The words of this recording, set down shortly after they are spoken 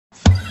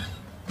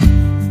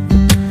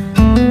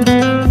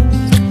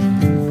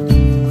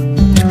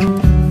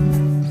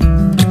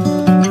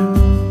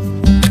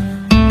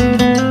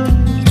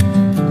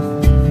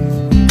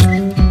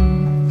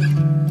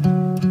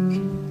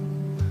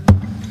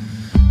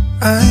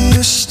I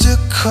used to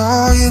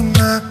call you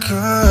my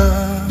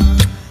girl.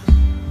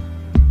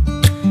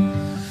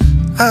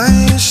 I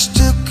used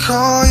to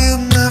call you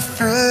my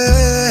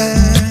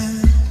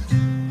friend.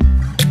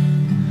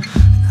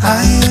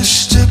 I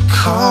used to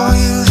call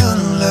you the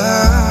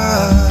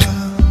love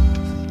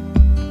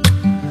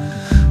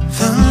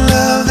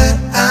that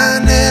I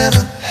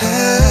never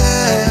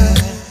had.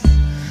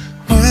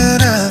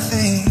 When I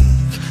think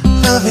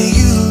of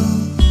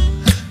you,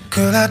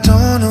 girl, I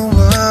don't know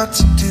what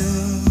to do.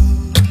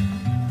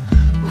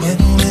 When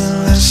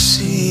will I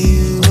see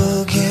you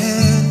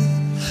again?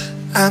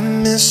 I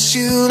miss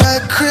you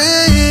like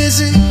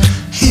crazy,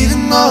 even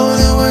more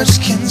than words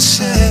can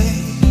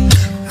say.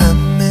 I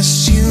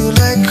miss you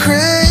like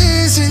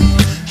crazy,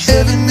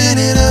 every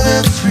minute of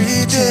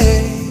every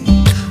day.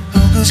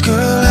 Oh, 'cause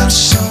girl, I'm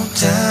so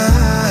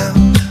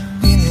down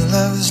when your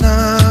love's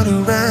not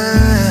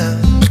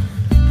around.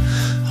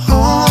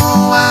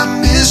 Oh, I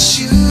miss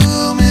you,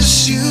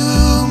 miss you,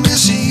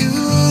 miss you.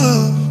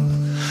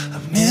 I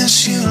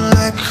miss you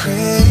like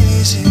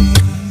crazy.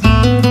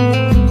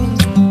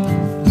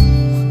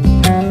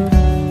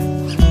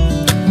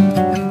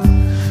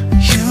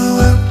 You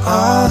were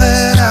all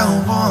that I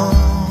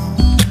want.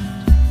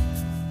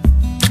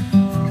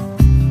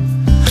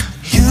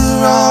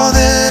 You're all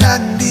that I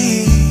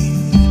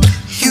need.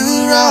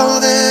 You're all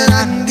that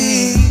I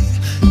need.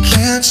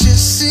 Can't you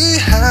see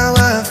how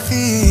I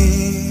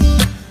feel?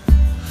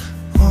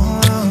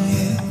 Oh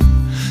yeah.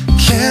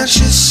 Can't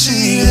you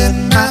see that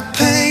my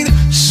pain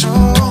is so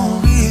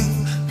real?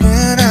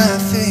 When I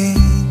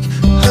think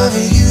of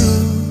you,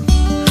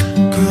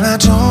 girl, I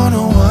don't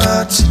know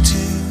what to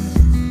do.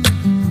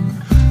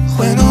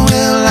 When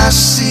will I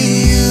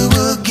see you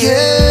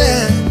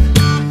again?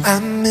 I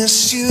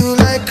miss you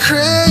like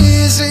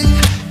crazy,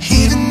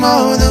 even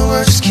more than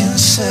words can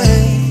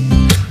say.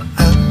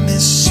 I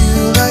miss you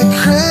like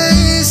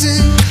crazy,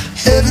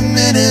 every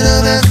minute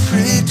of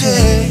every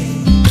day.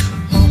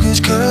 Oh, 'cause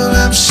girl,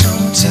 I'm so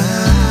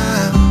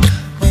down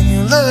when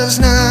your love's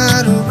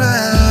not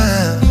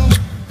around.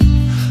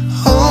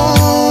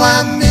 Oh, I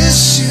miss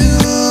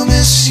you,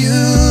 miss you,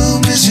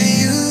 miss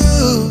you.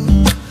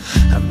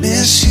 I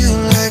miss you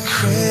like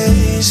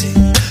crazy.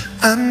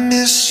 I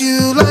miss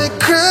you like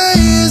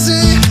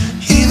crazy,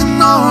 even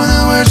more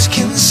than words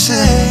can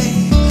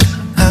say.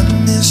 I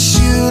miss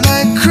you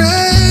like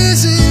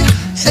crazy,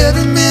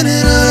 every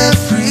minute of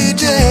every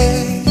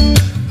day.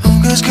 Oh,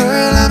 'cause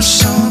girl, I'm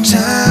so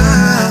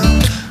down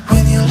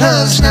when your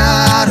love's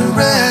not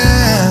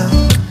around.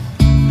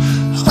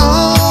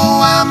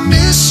 Oh, I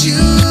miss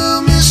you,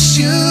 miss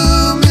you,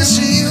 miss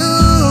you.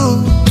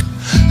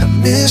 I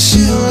miss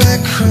you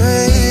like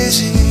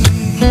crazy.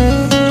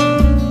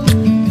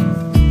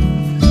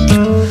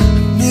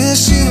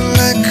 Miss you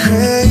like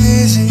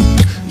crazy.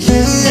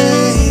 Yeah,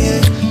 yeah,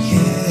 yeah,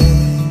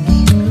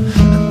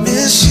 yeah. I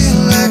miss you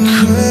like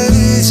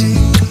crazy.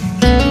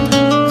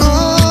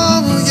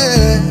 Oh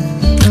yeah,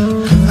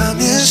 I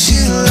miss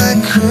you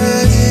like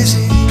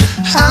crazy.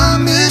 I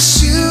miss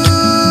you.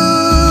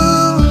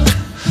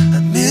 I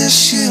miss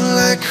you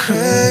like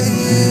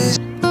crazy.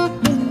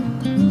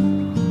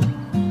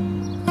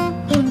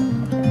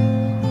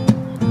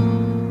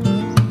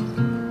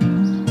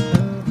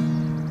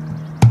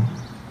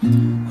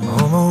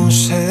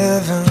 Almost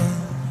heaven,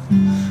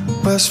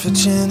 West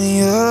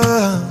Virginia,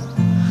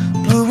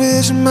 Blue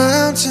Ridge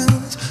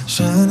Mountains,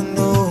 shining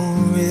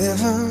over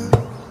river.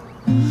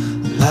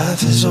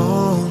 Life is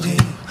old here,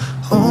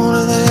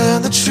 older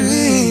than the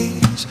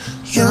trees,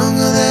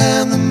 younger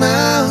than the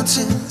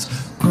mountains,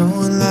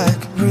 growing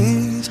like a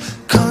breeze.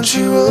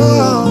 Country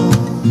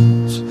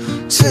roads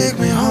take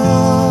me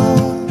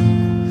home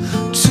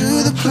to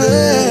the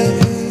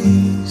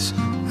place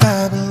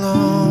I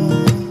belong.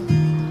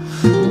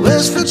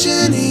 West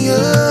Virginia,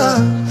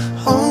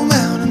 oh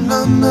mountain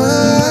mama,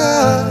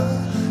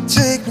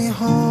 take me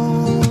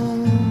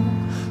home.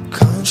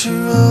 Country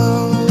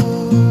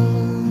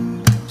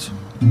roads.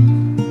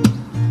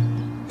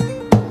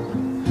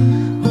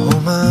 All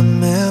my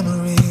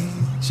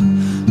memories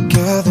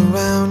gather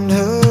round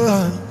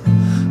her.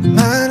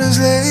 Miner's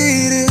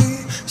lady,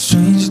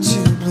 stranger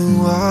to blue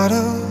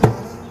water.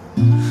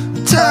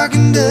 Dark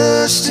and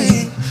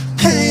dusty,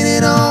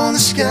 painted on the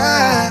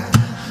sky.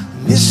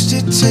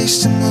 Misty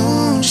taste of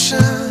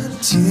moonshine, a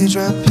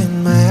teardrop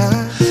in my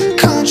eye.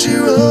 Country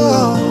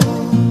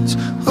roads,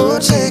 oh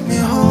take me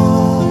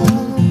home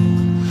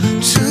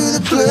to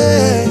the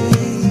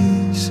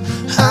place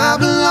I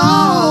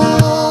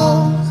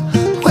belong.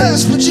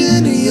 West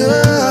Virginia,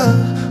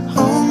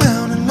 oh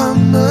mountain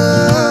mama,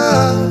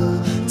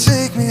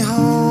 take me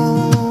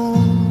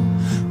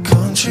home.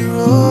 Country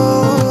roads,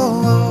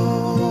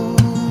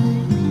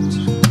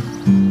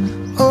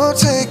 oh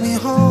take me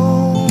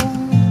home.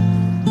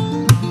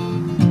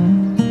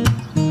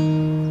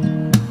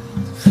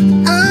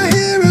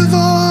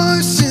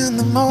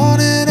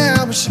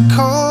 She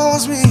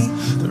calls me,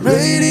 the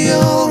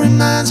radio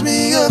reminds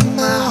me of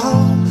my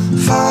home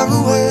far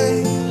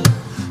away.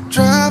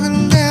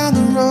 Driving down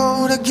the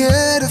road I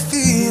get a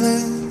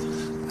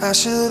feeling I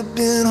should have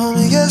been home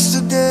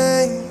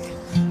yesterday.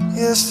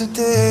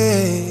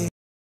 yesterday.